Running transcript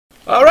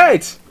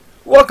Alright!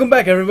 Welcome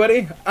back,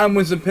 everybody. I'm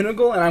Winston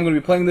Pinnicle, and I'm going to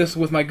be playing this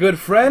with my good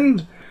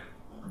friend...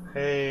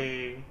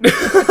 Hey.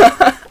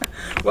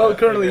 Well,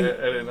 currently... I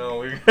didn't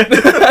know.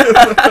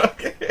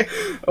 Okay.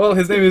 Well,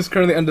 his name is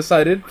currently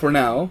undecided, for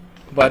now.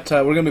 But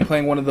we're going to be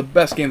playing one of the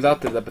best games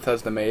out there that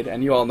Bethesda made,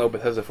 and you all know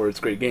Bethesda for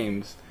its great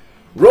games.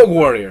 Rogue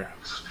Warrior!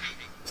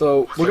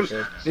 So, we're going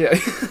to... Yeah.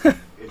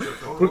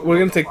 we're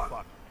going to take...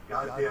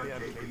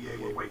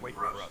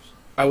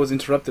 I was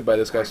interrupted by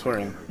this guy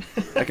swearing.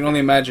 I can only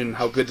imagine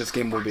how good this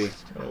game will be.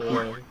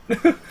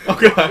 Oh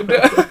god.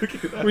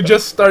 We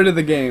just started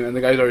the game and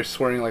the guy's already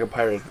swearing like a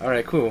pirate.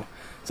 Alright, cool.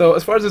 So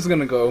as far as this is going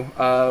to go,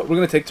 we're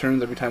going to take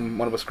turns every time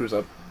one of us screws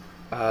up.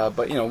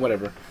 But, you know,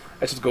 whatever.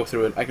 Let's just go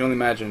through it. I can only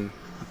imagine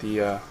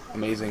the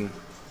amazing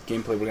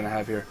gameplay we're going to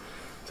have here.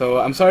 So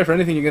I'm sorry for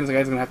anything you guys are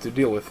going to have to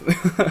deal with.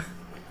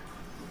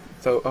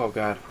 So, oh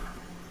god.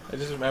 I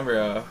just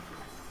remember,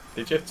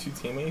 did you have two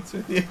teammates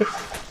with you?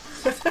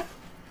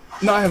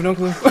 No, I have no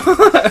clue.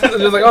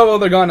 Just like, oh, well,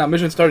 they're gone now.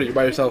 Mission started. You're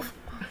by yourself.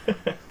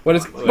 What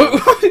is...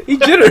 He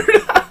jittered.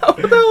 What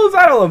the hell is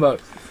that all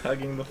about?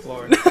 Hugging the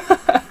floor.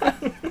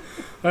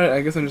 Alright, I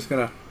guess I'm just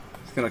gonna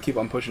keep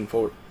on pushing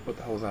forward. What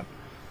the hell is that?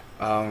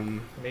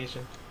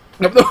 Nation.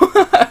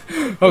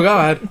 Oh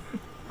god.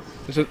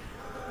 It's just...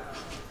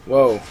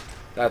 Whoa.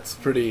 That's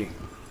pretty...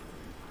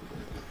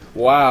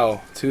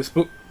 Wow. Too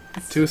spook... I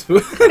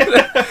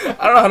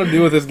don't know how to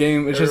deal with this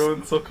game. It's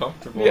Everyone's so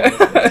comfortable.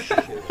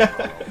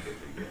 Yeah.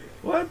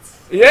 What?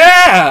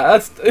 Yeah!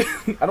 That's...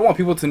 I don't want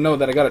people to know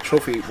that I got a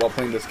trophy while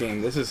playing this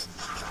game. This is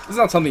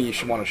not something you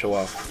should want to show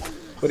off.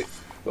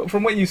 But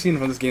from what you've seen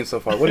from this game so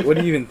far, what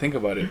do you even think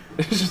about it?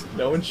 It's just...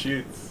 No one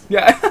shoots.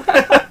 Yeah.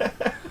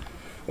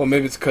 Well,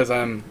 maybe it's because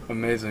I'm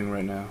amazing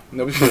right now.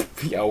 No,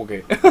 yeah,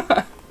 okay.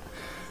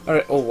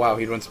 Alright, oh wow,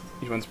 he runs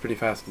pretty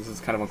fast. This is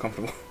kind of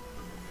uncomfortable.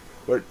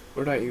 Where'd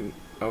I even...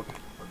 Okay.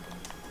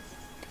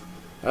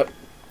 Up.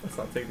 Let's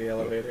not take the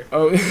elevator.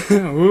 Oh,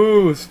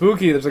 ooh,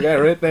 spooky. There's a guy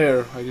right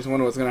there. I just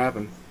wonder what's gonna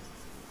happen.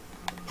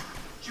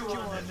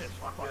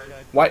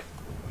 Why?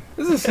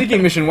 This is a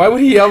sneaking mission. Why would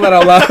he yell that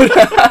out loud?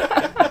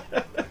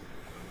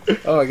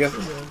 Oh, I guess.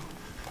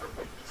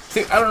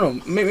 See, I don't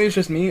know. Maybe it's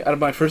just me out of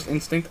my first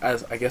instinct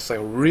as, I guess, like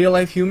a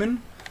real-life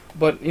human.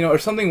 But, you know, if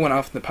something went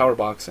off in the power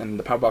box and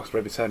the power box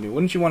right beside me,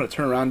 wouldn't you want to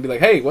turn around and be like,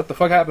 hey, what the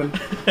fuck happened?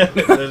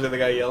 There's the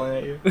guy yelling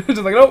at you.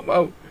 Just like, nope,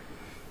 oh.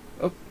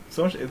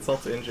 So much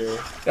insult to injury.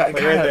 Yeah, like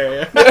right there,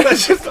 yeah.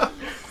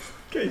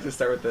 Can you just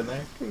start with the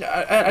neck?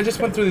 I just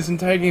went through this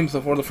entire game so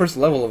far, the first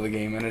level of the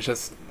game, and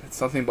it's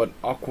nothing but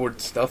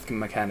awkward stealth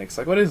mechanics.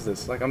 Like, what is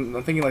this? Like, I'm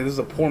thinking like this is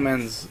a poor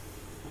man's...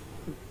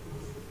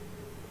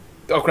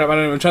 Oh crap, I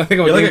don't know, I'm trying to think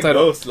of You're a like a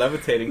ghost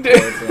levitating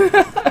towards him.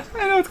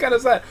 I know, it's kind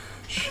of sad.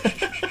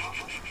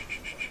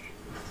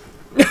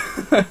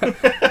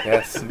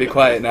 Yes, be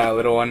quiet now,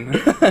 little one.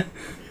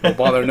 Don't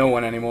bother no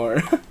one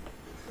anymore.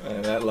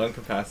 That lung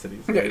capacity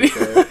is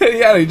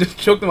yeah, he just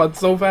choked him out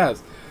so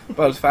fast.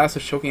 But as fast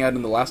as choking out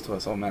in The Last of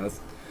Us. Oh man,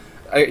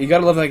 you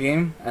gotta love that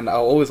game, and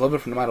I'll always love it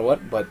for no matter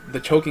what. But the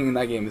choking in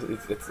that game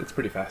it's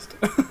pretty fast.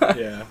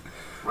 Yeah.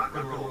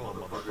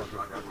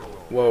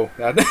 Whoa,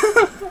 that.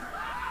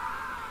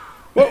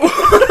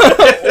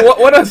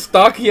 what a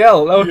stock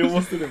yell! That was... You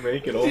almost didn't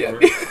make it over. Yeah.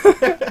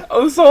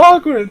 Oh, it was so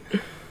awkward.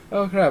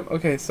 Oh crap.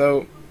 Okay,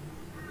 so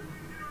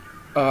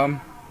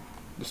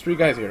there's 3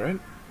 guys here, right?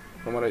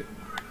 From what I.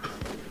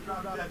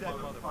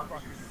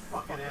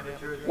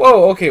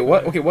 Whoa, okay,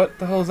 what? Okay, what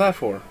the hell is that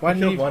for? Why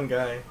did he... killed one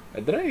guy.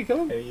 Did I kill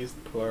him? And he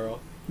used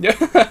plural. Yeah.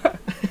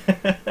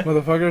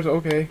 Motherfuckers,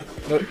 okay.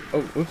 No,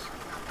 oh, oops.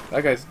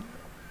 That guy's...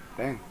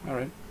 Dang,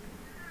 alright.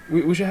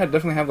 We should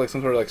definitely have like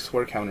some sort of like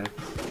swear counter,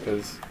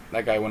 because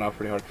that guy went off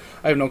pretty hard.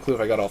 I have no clue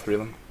if I got all 3 of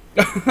them.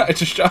 I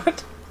just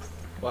shot.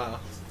 Wow.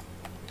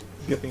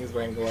 Good thing he's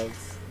wearing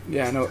gloves.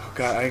 Yeah, I know. Oh,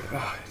 God,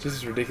 this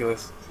is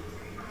ridiculous.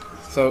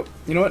 So,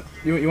 you know what?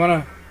 You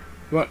want...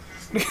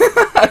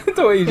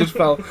 The way you just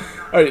fell.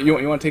 Alright, you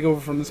want to take over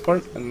from this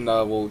part, and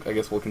I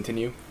guess we'll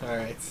continue.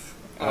 Alright.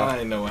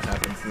 I know what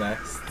happens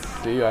next.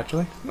 Do you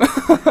actually?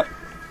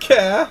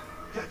 Yeah.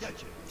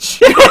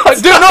 Dude, no,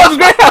 it's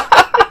great.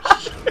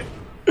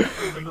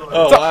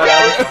 Oh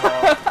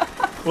wow.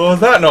 What was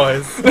that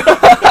noise?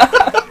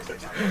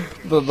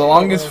 The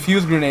longest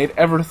fuse grenade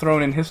ever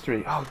thrown in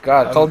history. Oh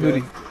god, Call of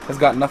Duty has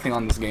got nothing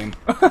on this game.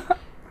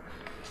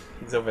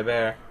 He's over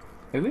there.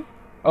 Is he?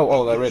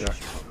 Oh, that radar.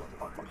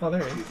 Oh,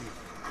 there he is.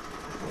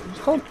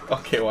 Just call him.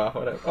 Okay, wow,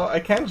 whatever. Oh, I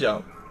can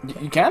jump.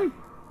 You can?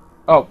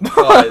 Oh.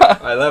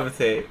 I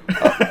levitate.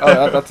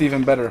 That's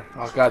even better.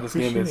 Oh god, this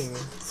game is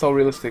so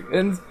realistic.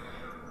 And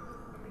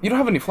you don't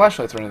have any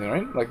flashlights or anything,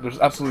 right? Like, there's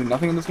absolutely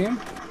nothing in this game?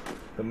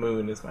 The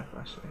moon is my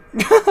flashlight.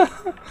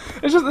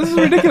 This is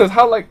ridiculous.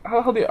 How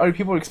are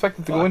people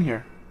expected to go in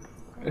here?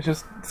 It's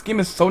just, this game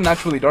is so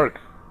naturally dark.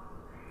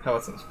 How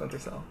about some Splinter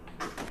Cell?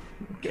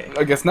 Okay.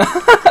 I guess not.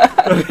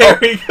 Oh, there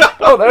we go.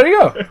 Oh, there you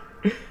go.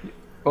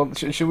 Well,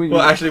 should we...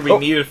 Well, actually, we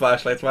needed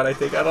flashlights. Why'd I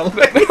take out all of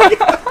it?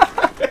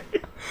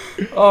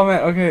 Oh, man,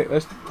 okay.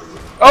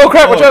 Oh,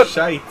 crap, watch out!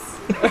 Shites.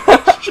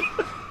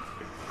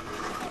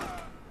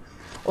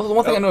 Well, the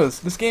one thing I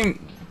noticed, this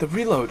game the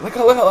reload. Like,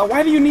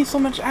 why do you need so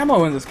much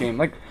ammo in this game?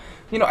 Like,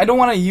 you know, I don't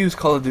want to use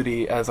Call of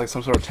Duty as like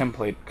some sort of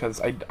template because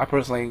I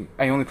personally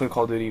only play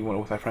Call of Duty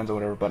with my friends or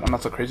whatever. But I'm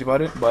not so crazy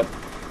about it. But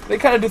they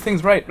kind of do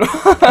things right.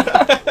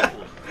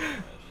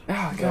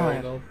 Oh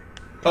god.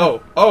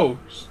 Oh.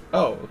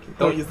 Okay.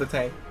 Don't use the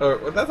tank.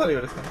 Or that's not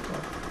even a tank.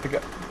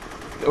 Okay.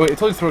 Wait, it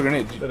told you to throw a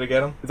grenade. Did I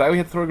get him? Is that why you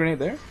had to throw a grenade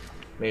there?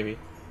 Maybe.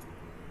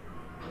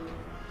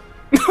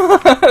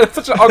 It's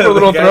such an awkward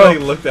little guy, throw. like,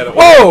 looked at it.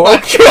 Whoa!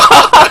 Okay.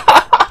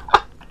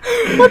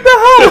 What the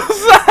hell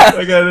was that?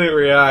 That guy didn't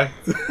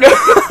react.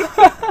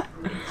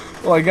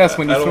 Well, I guess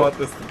when you I don't want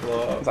this to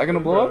blow up. Is that gonna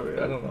blow up?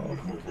 I don't know.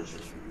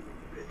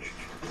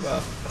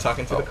 Well,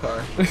 talking to the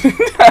car.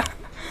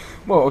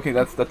 Whoa, okay,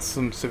 that's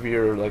some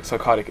severe, like,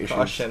 psychotic issues.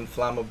 Caution,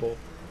 flammable.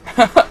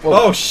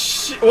 Well, oh,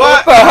 shit!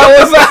 What? the hell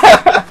was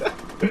that?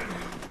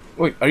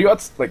 Wait, are you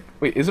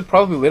wait, is it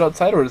probably lit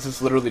outside, or is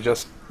this literally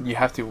just, you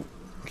have to,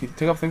 can you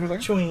take off things for a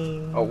second?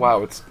 Chwing. Oh, wow,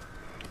 what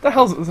the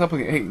hell's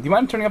happening? Hey, do you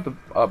mind turning up the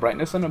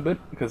brightness on a bit?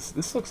 Because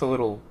this looks a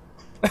little,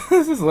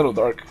 this is a little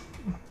dark.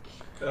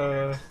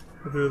 We'll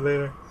do it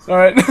later.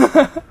 Alright.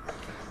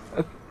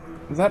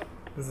 Is that?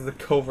 This is a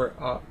covert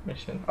op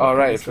mission.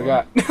 Alright, I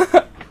forgot.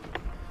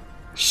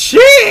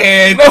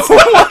 Shit! No,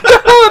 what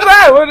the hell was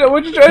that?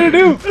 What you trying to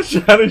do? I'm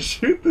trying to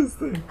shoot this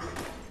thing.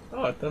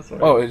 Oh, it does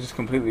work. Oh, it just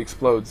completely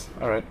explodes.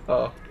 Alright.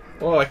 Oh.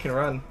 Oh, I can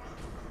run.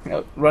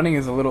 Yeah, running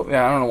is a little...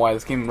 Yeah, I don't know why.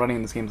 Running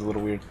in this game is a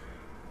little weird.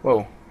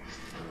 Whoa.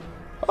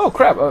 Oh,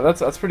 crap. Oh,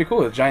 that's pretty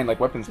cool. A giant, like,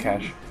 weapons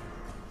cache.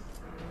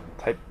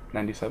 Type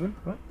 97?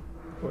 What?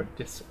 Or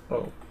dis...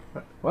 Oh.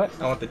 What?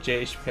 I want the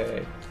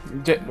JHP.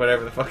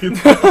 Whatever the fuck it's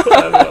called.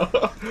 I don't know.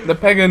 The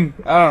Pegan.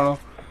 I don't know.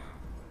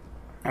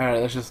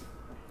 Alright, let's just...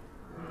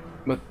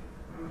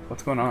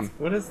 What's going on?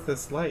 What is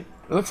this light?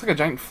 It looks like a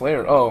giant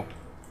flare. Oh.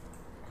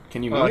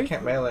 Can you melee? Oh, I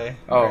can't melee.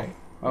 Oh. Right.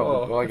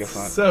 Oh, well, I guess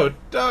not. So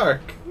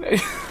dark.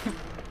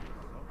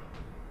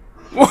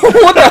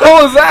 What the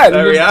hell is that?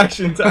 That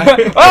reaction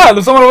time. Ah,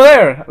 there's someone over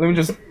there. Let me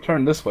just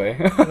turn this way.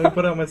 Let me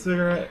put out my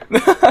cigarette.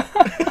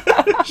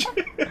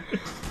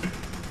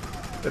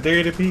 I dare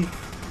you to pee.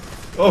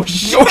 Oh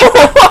shit!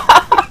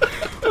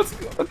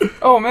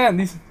 Oh man,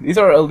 these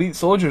are elite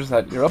soldiers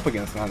that you're up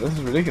against, man. This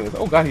is ridiculous.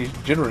 Oh god, he's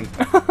jittering.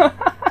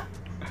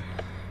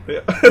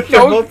 They're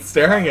both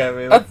staring at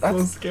me. That's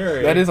so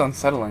scary. That is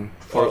unsettling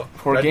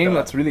for a game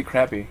that's really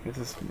crappy.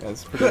 It's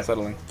pretty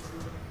unsettling.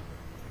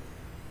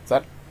 Is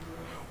that?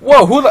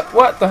 Whoa!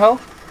 What the hell?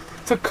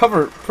 Took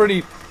cover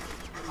pretty.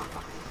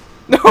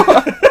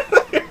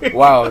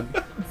 Wow,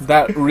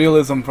 that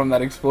realism from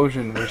that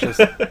explosion was just.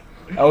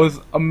 That was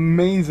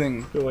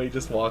amazing. The way he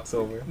just walks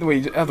over. The way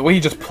he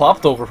just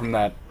plopped over from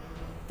that.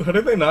 How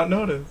did they not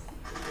notice?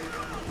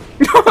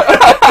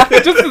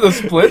 Just to the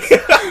splits.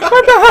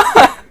 What the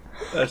hell?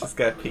 Let's just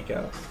gotta peek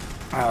out.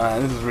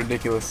 This is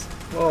ridiculous.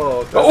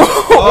 Whoa!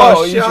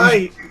 Oh,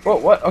 shite! Whoa,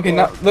 what? Okay,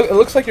 now look. It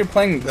looks like you're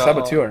playing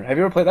Saboteur. Have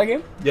you ever played that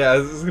game? Yeah, I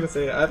was just gonna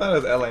say. I thought it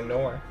was L.A.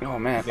 Noire. Oh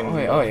man.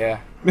 Oh yeah.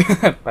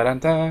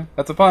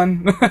 That's a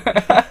pun.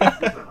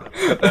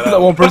 That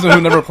one person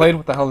who never played.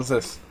 What the hell is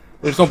this?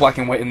 There's no black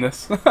and white in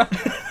this.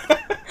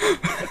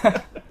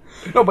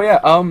 No, but yeah,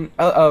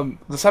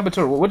 the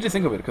Saboteur, what did you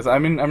think of it? Because, I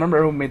mean, I remember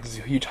everyone made this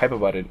huge hype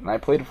about it, and I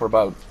played it for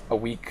about a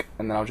week,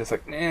 and then I was just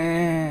like,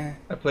 nah.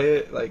 I played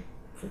it, like,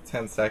 for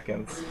 10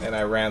 seconds, and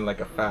I ran like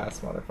a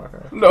fast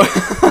motherfucker. No.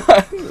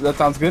 That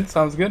sounds good,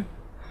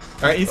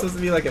 Aren't you supposed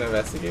to be, like, an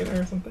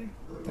investigator or something?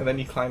 And then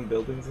you climb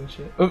buildings and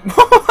shit?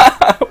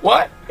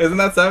 What? Isn't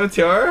that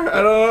Saboteur?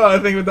 I don't know, I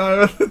think we're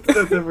talking about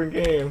a different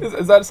game.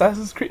 Is that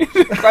Assassin's Creed?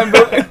 Climb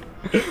building?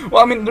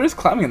 Well, I mean, there is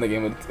climbing in the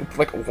game. It's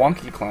like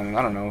wonky climbing.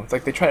 I don't know. It's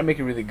like they try to make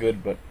it really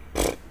good, but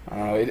I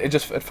don't know.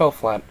 It fell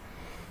flat,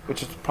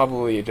 which is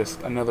probably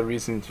just another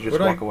reason to just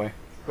walk away.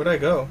 Where'd I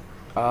go?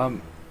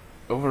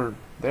 Over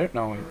there?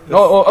 No, wait.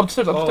 Oh,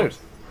 upstairs.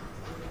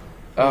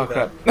 Oh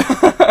crap!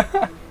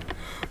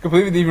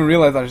 Completely didn't even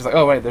realize that. I was just like,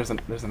 oh wait, there's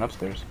an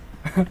upstairs.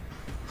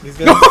 He's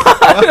gonna...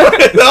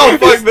 No,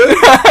 fuck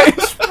this!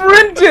 He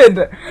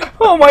sprinted!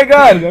 Oh my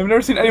god, I've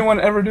never seen anyone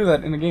ever do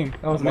that in a game.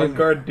 That was amazing. On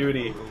guard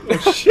duty.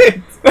 Oh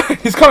shit!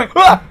 He's coming!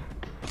 Ah!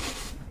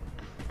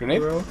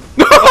 Grenade? What's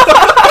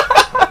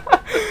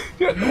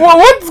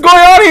going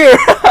on here?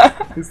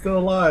 He's still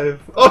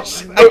alive. Oh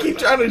shit, I keep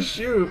trying to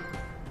shoot.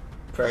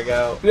 Frag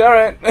out. Yeah,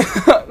 alright.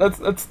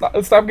 let's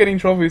stop getting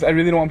trophies. I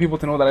really don't want people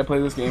to know that I play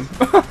this game.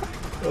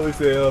 At least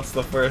it's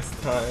the first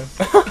time.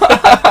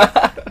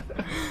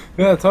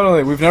 Yeah,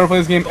 totally. We've never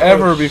played this game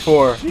ever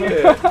before.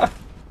 Shit. Can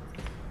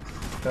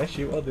I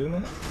shoot while doing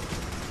that?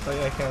 Oh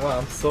yeah, I can. Wow,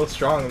 I'm so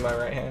strong in my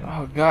right hand.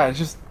 Oh god, it's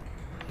just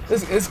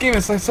this game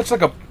is like such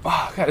like a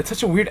god, it's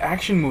such a weird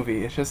action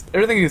movie. It's just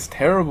everything is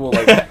terrible.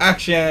 Like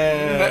action.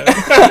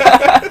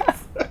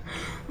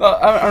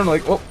 I'm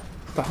like, what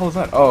the hell is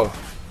that? Oh.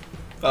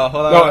 Oh,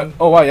 hold on. No,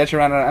 oh wow, you actually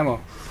ran out of ammo.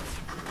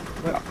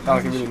 Not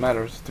like it really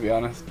matters, to be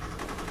honest.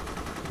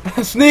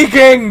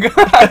 Sneaking!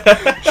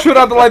 Shoot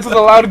out the lights with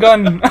a loud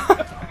gun.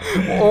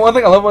 Well, one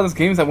thing I love about this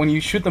game is that when you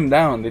shoot them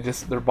down,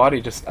 their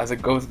body just as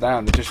it goes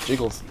down, it just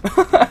jiggles.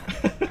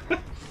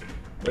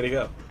 Where'd he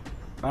go?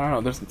 I don't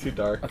know. There's too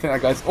dark. I think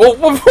that guy's. Oh,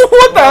 what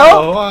the hell?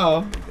 Oh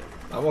wow.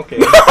 I'm okay.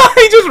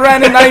 He just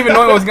ran in, not even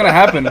knowing what was gonna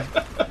happen.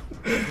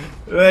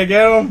 Did I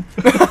get him?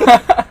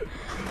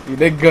 You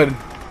did good.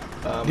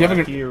 Do you have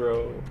a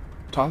hero?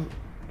 Toss?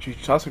 Did you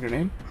toss a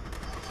grenade?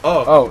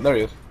 Oh. Oh, there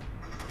he is.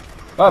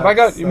 Oh, back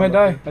out. You might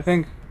die. I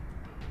think.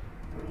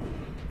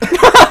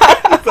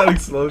 That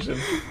explosion.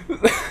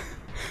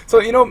 So,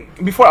 you know,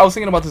 before I was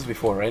thinking about this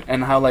before, right?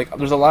 And how like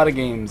there's a lot of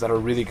games that are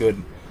really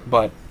good,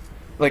 but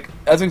like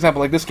as an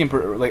example, like this game,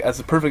 like as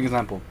a perfect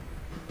example,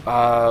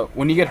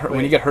 when you get hurt,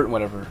 and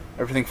whatever,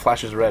 everything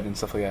flashes red and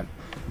stuff like that.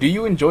 Do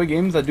you enjoy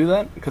games that do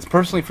that? Because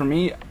personally, for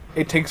me,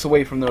 it takes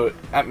away from the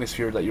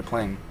atmosphere that you're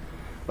playing.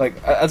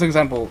 Like as an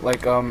example,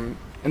 like in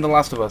The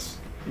Last of Us,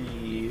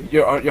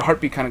 your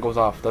heartbeat kind of goes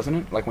off, doesn't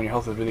it? Like when your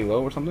health is really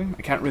low or something.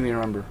 I can't really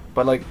remember,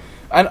 but like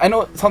I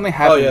know something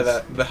happens. Oh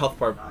yeah, the health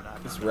bar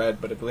is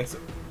red, but it blinks.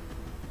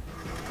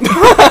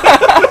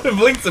 It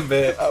blinks a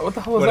bit. What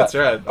the hell was when that? It's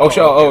red. Oh,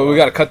 sure. Okay, Oh, we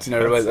got a cutscene,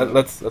 everybody.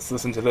 Let's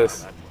listen to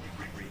this.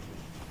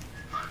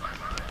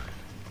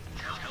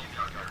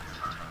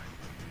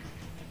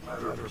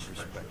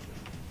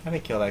 I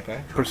didn't kill that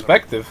guy.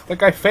 Perspective. That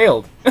guy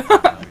failed.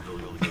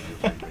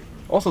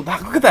 Also,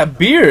 look at that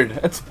beard.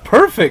 It's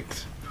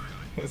perfect.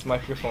 His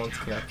microphone's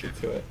connected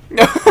to it.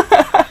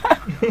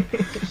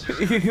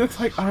 he looks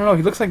like, I don't know.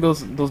 He looks like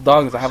those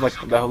dogs that have like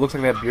that looks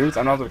like they have beards. I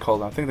don't know what they're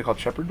called. I think they're called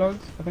shepherd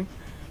dogs. I think.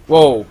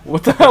 Whoa!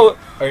 What the hell?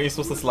 Are you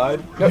supposed to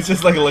slide? He's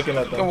just like looking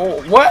at them.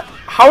 What?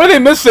 How are they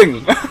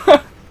missing?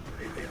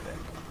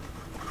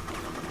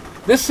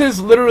 This is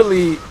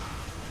literally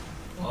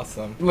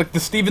awesome. like the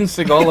Steven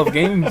Seagal of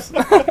games.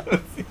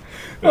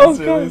 That's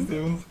really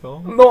Steven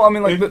Seagal. No, I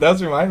mean like it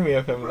does remind me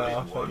of him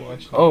now.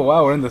 Oh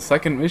wow, we're in the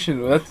second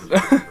mission. That's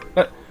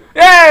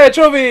yeah,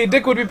 trophy.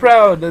 Dick would be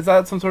proud. Is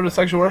that some sort of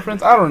sexual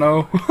reference? I don't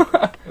know.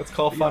 It's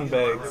called fun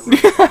bags.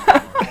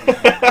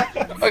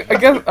 I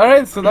guess. All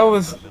right, so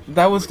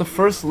that was the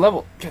first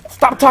level.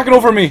 Stop talking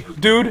over me,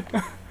 dude.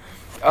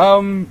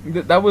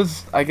 That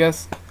was, I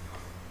guess,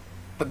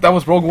 that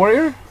was Rogue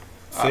Warrior.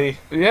 See.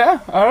 Yeah.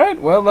 All right.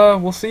 Well,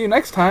 we'll see you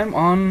next time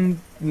on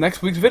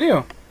next week's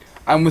video.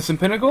 I'm Winston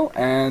Pinnicle,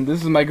 and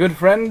this is my good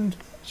friend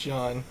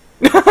John.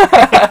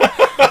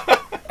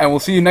 And we'll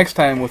see you next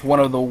time with one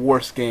of the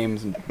worst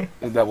games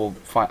that we'll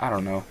find. I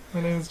don't know.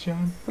 My name is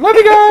John. Love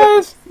you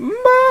guys.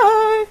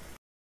 Bye.